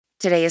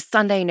Today is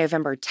Sunday,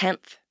 November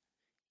 10th.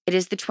 It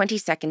is the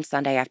 22nd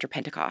Sunday after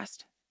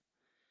Pentecost.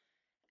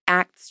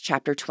 Acts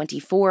chapter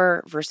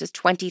 24, verses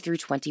 20 through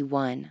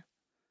 21.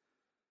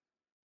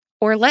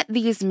 Or let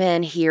these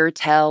men here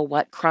tell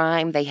what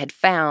crime they had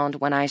found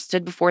when I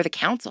stood before the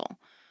council,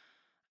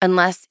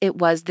 unless it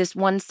was this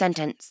one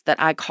sentence that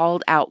I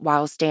called out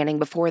while standing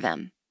before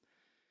them.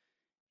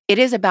 It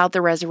is about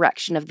the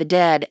resurrection of the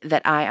dead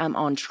that I am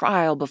on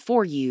trial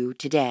before you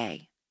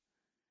today.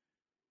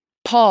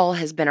 Paul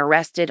has been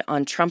arrested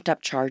on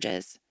trumped-up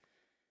charges,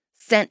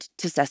 sent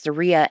to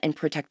Caesarea in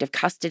protective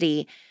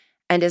custody,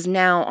 and is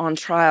now on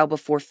trial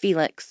before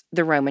Felix,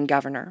 the Roman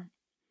governor.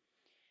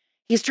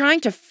 He's trying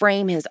to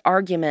frame his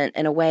argument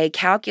in a way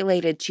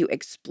calculated to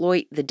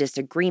exploit the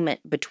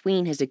disagreement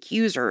between his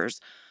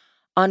accusers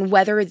on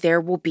whether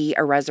there will be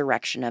a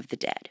resurrection of the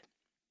dead.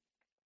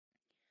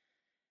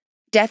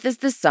 Death is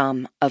the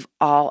sum of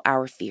all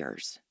our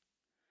fears.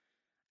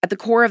 At the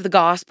core of the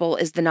gospel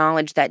is the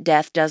knowledge that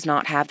death does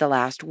not have the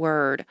last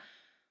word.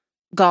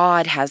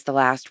 God has the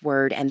last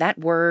word, and that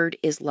word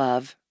is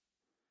love.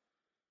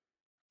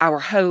 Our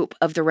hope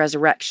of the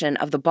resurrection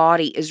of the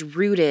body is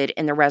rooted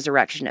in the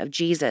resurrection of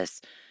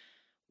Jesus,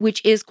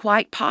 which is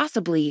quite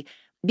possibly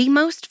the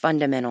most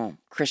fundamental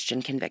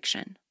Christian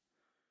conviction.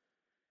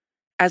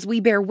 As we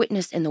bear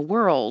witness in the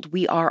world,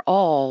 we are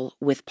all,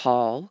 with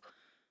Paul,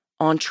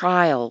 on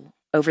trial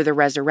over the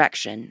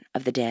resurrection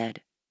of the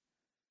dead.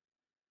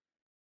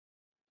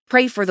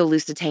 Pray for the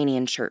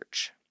Lusitanian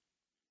Church.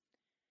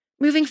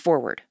 Moving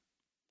forward,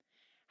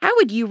 how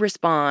would you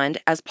respond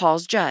as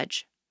Paul's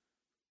judge?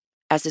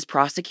 As his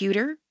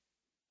prosecutor,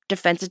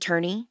 defense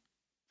attorney,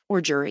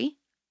 or jury?